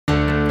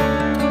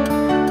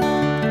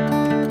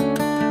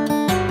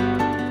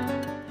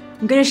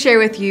going to share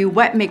with you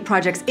what Make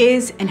Projects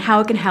is and how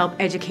it can help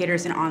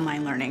educators in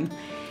online learning.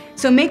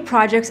 So Make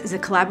Projects is a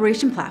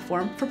collaboration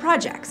platform for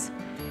projects.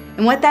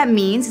 And what that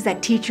means is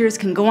that teachers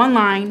can go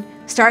online,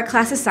 start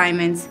class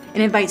assignments,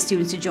 and invite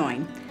students to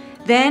join.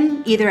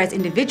 Then, either as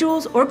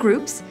individuals or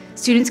groups,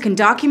 students can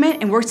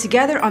document and work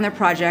together on their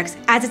projects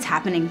as it's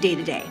happening day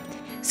to day.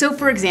 So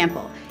for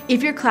example,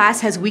 if your class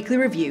has weekly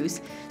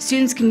reviews,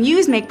 students can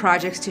use Make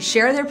Projects to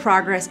share their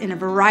progress in a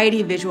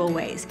variety of visual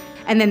ways.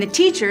 And then the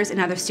teachers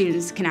and other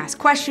students can ask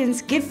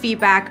questions, give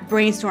feedback,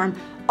 brainstorm,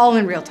 all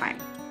in real time.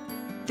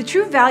 The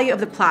true value of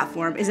the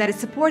platform is that it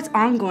supports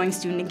ongoing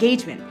student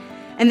engagement.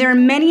 And there are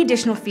many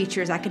additional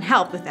features that can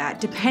help with that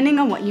depending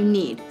on what you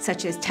need,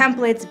 such as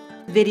templates,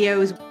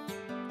 videos,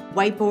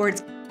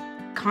 whiteboards,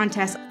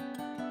 contests,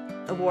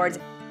 awards,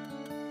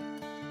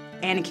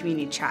 and a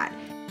community chat.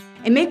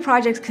 And Make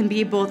Projects can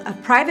be both a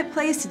private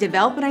place to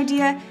develop an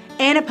idea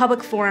and a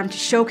public forum to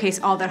showcase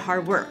all that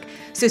hard work.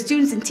 So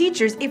students and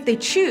teachers, if they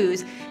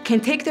choose, can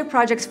take their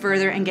projects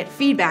further and get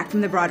feedback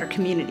from the broader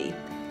community.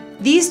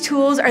 These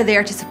tools are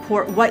there to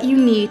support what you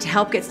need to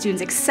help get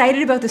students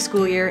excited about the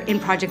school year in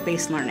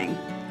project-based learning.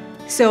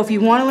 So if you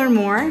want to learn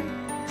more,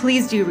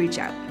 please do reach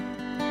out.